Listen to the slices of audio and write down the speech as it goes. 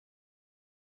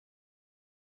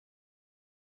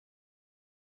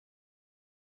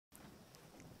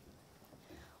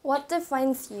What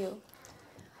defines you?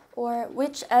 Or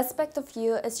which aspect of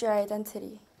you is your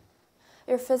identity?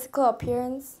 Your physical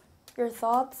appearance, your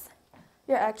thoughts,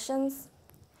 your actions?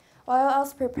 While I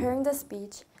was preparing the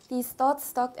speech, these thoughts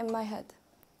stuck in my head.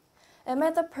 Am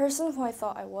I the person who I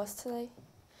thought I was today?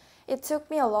 It took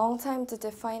me a long time to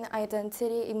define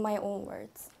identity in my own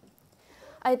words.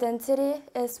 Identity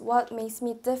is what makes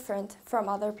me different from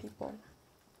other people.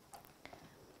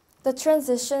 The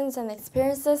transitions and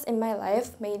experiences in my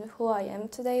life made who I am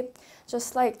today,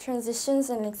 just like transitions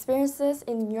and experiences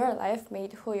in your life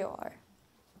made who you are.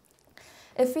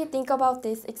 If we think about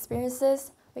these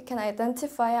experiences, we can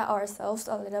identify ourselves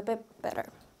a little bit better.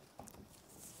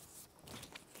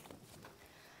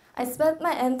 I spent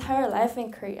my entire life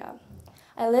in Korea.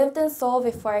 I lived in Seoul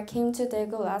before I came to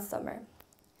Daegu last summer.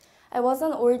 I was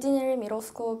an ordinary middle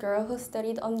school girl who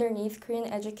studied underneath Korean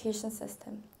education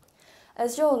system.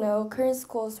 As you all know, Korean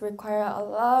schools require a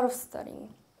lot of studying.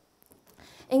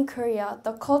 In Korea,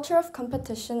 the culture of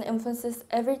competition influences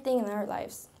everything in our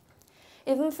lives.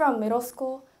 Even from middle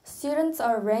school, students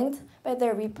are ranked by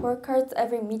their report cards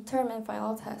every midterm and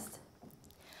final test.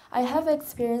 I have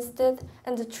experienced it,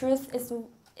 and the truth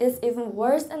is even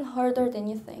worse and harder than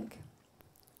you think.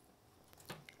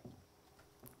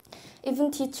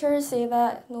 Even teachers say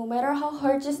that no matter how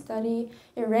hard you study,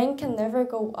 your rank can never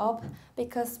go up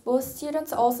because most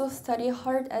students also study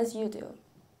hard as you do.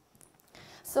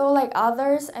 So like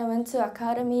others, I went to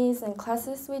academies and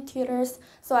classes with tutors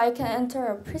so I can enter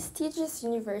a prestigious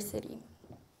university.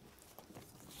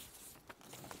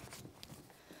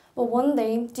 But one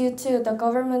day, due to the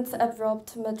government's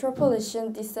abrupt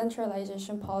metropolitan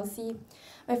decentralization policy,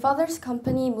 my father's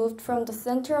company moved from the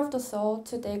center of the Seoul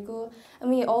to Daegu, and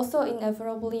we also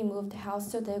inevitably moved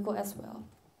house to Daegu as well.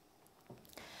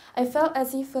 I felt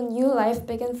as if a new life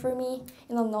began for me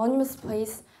in an anonymous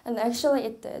place, and actually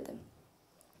it did.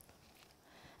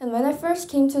 And when I first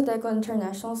came to Daegu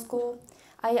International School,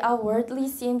 I outwardly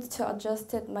seemed to adjust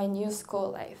to my new school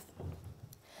life.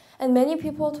 And many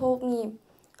people told me,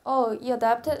 "Oh, you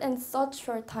adapted in such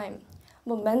short time."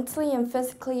 But mentally and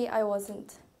physically, I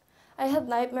wasn't. I had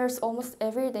nightmares almost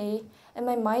every day, and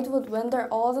my mind would wander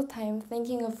all the time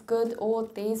thinking of good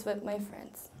old days with my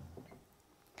friends.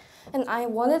 And I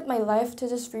wanted my life to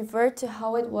just revert to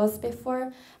how it was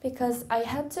before because I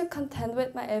had to contend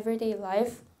with my everyday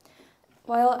life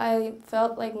while I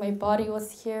felt like my body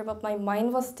was here but my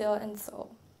mind was still in Seoul.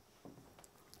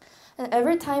 And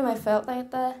every time I felt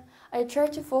like that, I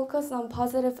tried to focus on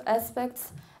positive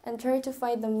aspects and tried to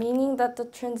find the meaning that the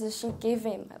transition gave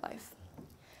me in my life.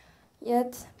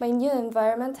 Yet, my new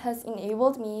environment has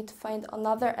enabled me to find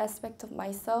another aspect of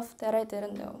myself that I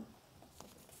didn't know.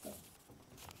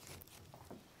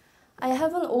 I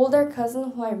have an older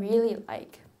cousin who I really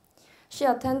like. She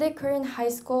attended Korean high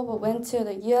school but went to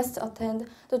the US to attend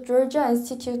the Georgia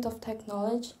Institute of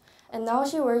Technology, and now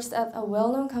she works at a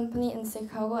well-known company in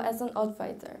Chicago as an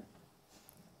advisor.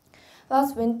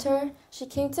 Last winter, she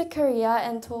came to Korea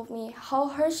and told me how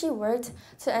hard she worked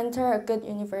to enter a good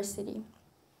university.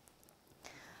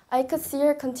 I could see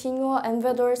her continual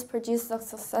endeavors produce a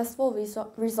successful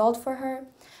result for her,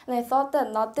 and I thought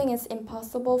that nothing is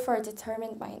impossible for a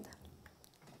determined mind.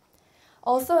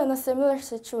 Also, in a similar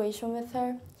situation with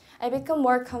her, I become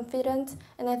more confident,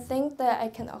 and I think that I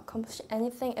can accomplish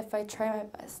anything if I try my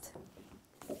best.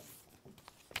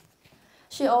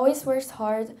 She always works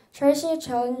hard, tries new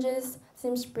challenges,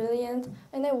 seems brilliant,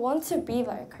 and I want to be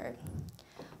like her.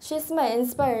 She's my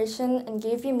inspiration and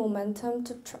gave me momentum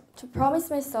to promise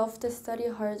myself to study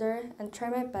harder and try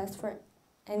my best for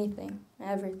anything,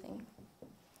 everything.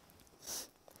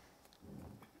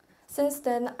 Since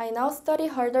then, I now study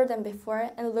harder than before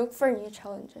and look for new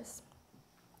challenges.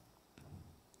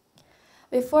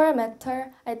 Before I met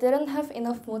her, I didn't have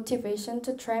enough motivation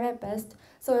to try my best,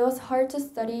 so it was hard to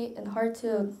study and hard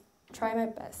to try my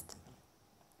best.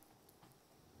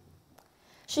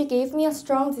 She gave me a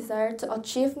strong desire to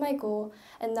achieve my goal,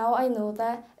 and now I know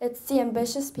that it's the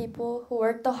ambitious people who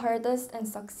work the hardest and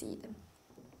succeed.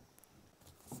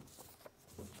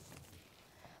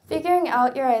 Figuring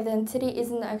out your identity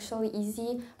isn't actually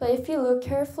easy, but if you look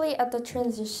carefully at the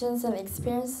transitions and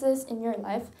experiences in your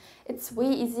life, it's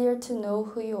way easier to know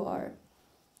who you are.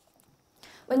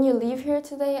 When you leave here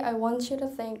today, I want you to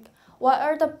think, what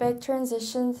are the big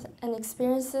transitions and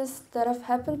experiences that have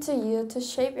happened to you to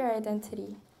shape your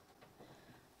identity?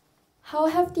 How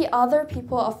have the other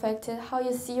people affected how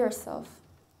you see yourself?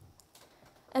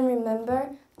 And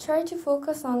remember, try to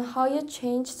focus on how you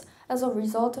changed as a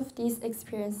result of these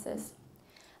experiences.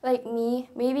 Like me,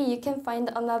 maybe you can find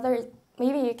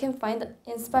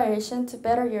inspiration to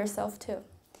better yourself too.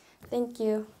 Thank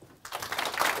you.